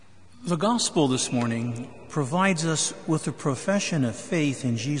The gospel this morning provides us with a profession of faith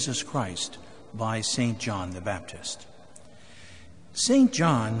in Jesus Christ by St. John the Baptist. St.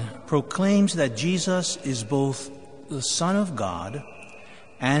 John proclaims that Jesus is both the Son of God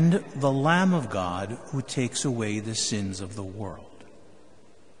and the Lamb of God who takes away the sins of the world.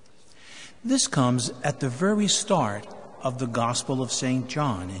 This comes at the very start of the Gospel of St.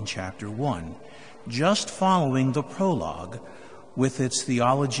 John in chapter 1, just following the prologue with its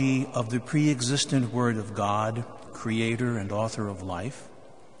theology of the pre-existent Word of God, creator and author of life,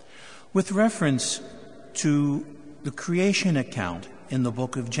 with reference to the creation account in the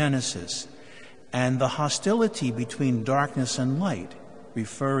book of Genesis and the hostility between darkness and light,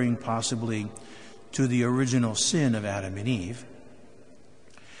 referring possibly to the original sin of Adam and Eve,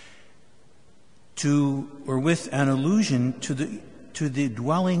 with an allusion to the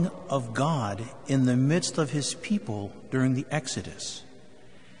dwelling of God in the midst of his people during the Exodus,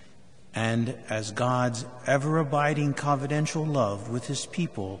 and as God's ever-abiding covenantal love with his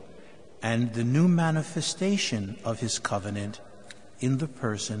people and the new manifestation of his covenant in the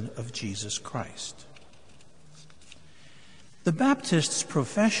person of Jesus Christ. The Baptist's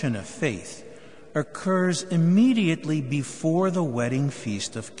profession of faith occurs immediately before the wedding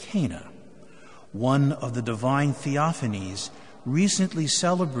feast of Cana, one of the divine theophanies recently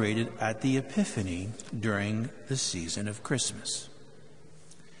celebrated at the Epiphany during the season of Christmas.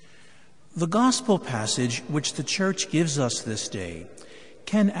 The gospel passage which the Church gives us this day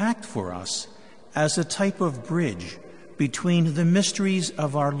can act for us as a type of bridge between the mysteries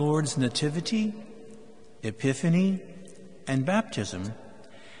of our Lord's nativity, Epiphany, and baptism,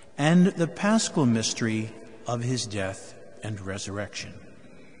 and the paschal mystery of his death and resurrection.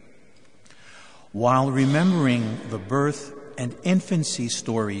 While remembering the birth and infancy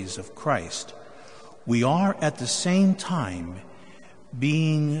stories of Christ, we are at the same time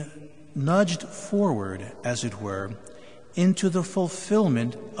being nudged forward, as it were, into the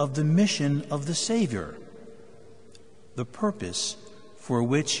fulfillment of the mission of the Savior, the purpose for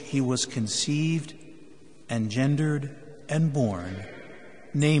which he was conceived, engendered, and born,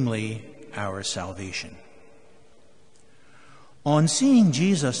 namely our salvation. On seeing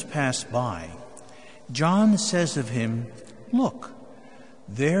Jesus pass by, John says of him, "Look,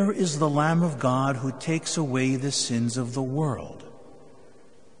 there is the Lamb of God who takes away the sins of the world."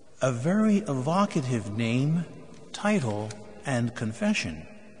 A very evocative name, title, and confession.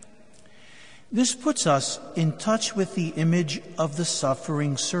 This puts us in touch with the image of the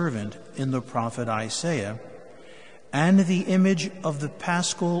suffering servant in the prophet Isaiah and the image of the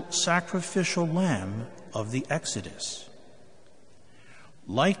paschal sacrificial lamb of the Exodus.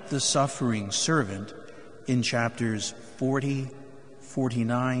 Like the suffering servant in chapters 40,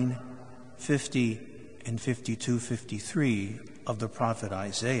 49, 50, and 52-53 of the prophet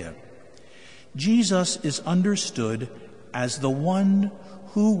Isaiah, Jesus is understood as the one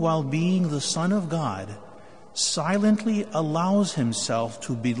who, while being the Son of God, silently allows himself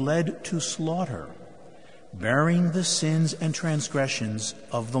to be led to slaughter, bearing the sins and transgressions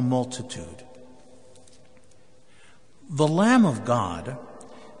of the multitude. The Lamb of God,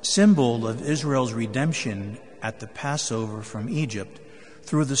 symbol of Israel's redemption at the Passover from Egypt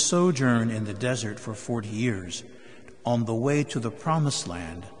through the sojourn in the desert for 40 years, on the way to the Promised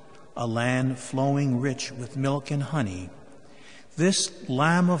Land, a land flowing rich with milk and honey, this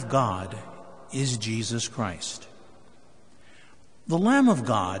Lamb of God is Jesus Christ. The Lamb of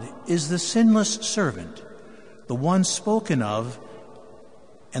God is the sinless servant, the one spoken of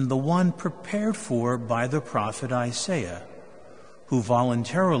and the one prepared for by the prophet Isaiah, who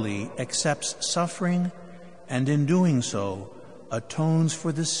voluntarily accepts suffering and in doing so atones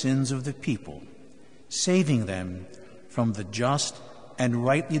for the sins of the people, saving them from the just and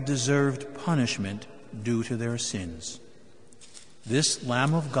rightly deserved punishment due to their sins. This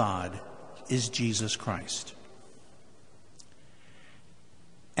Lamb of God is Jesus Christ.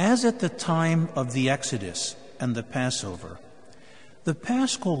 As at the time of the Exodus and the Passover, the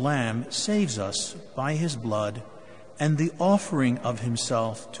Paschal Lamb saves us by his blood and the offering of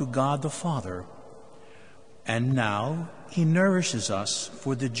himself to God the Father, and now he nourishes us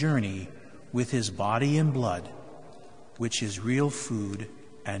for the journey with his body and blood, which is real food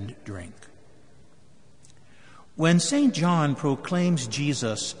and drink. When St. John proclaims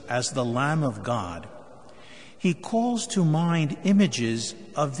Jesus as the Lamb of God, he calls to mind images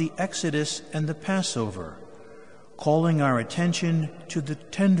of the Exodus and the Passover, calling our attention to the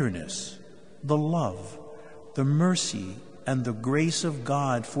tenderness, the love, the mercy, and the grace of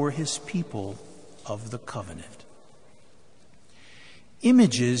God for his people of the covenant.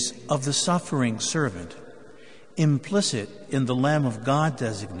 Images of the suffering servant implicit in the Lamb of God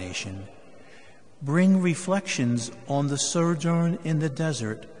designation, bring reflections on the sojourn in the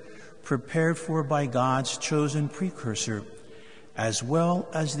desert prepared for by God's chosen precursor, as well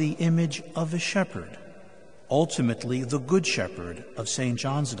as the image of a shepherd, ultimately the Good Shepherd of St.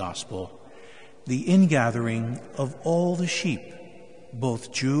 John's Gospel, the ingathering of all the sheep,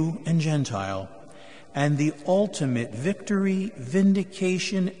 both Jew and Gentile, and the ultimate victory,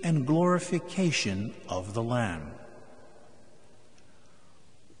 vindication, and glorification of the Lamb.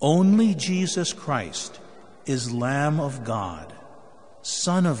 Only Jesus Christ is Lamb of God,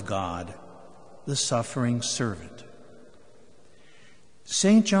 Son of God, the suffering servant.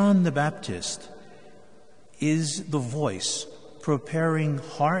 St. John the Baptist is the voice preparing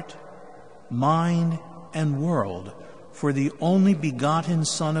heart, mind, and world for the only begotten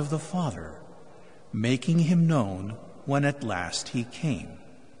Son of the Father, making him known when at last he came.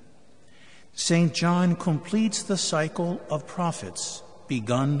 St. John completes the cycle of prophets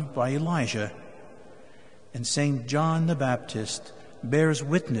begun by Elijah, and St. John the Baptist bears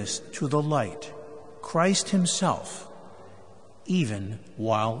witness to the light, Christ himself, even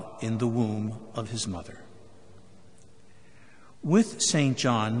while in the womb of his mother. With St.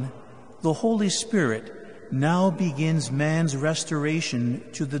 John, the Holy Spirit now begins man's restoration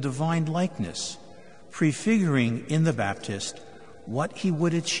to the divine likeness, prefiguring in the Baptist what he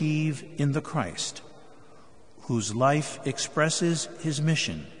would achieve in the Christ, whose life expresses his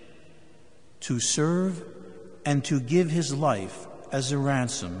mission to serve and to give his life as a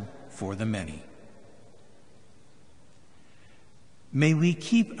ransom for the many. May we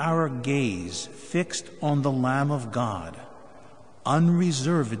keep our gaze fixed on the Lamb of God,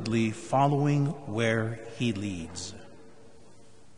 unreservedly following where he leads.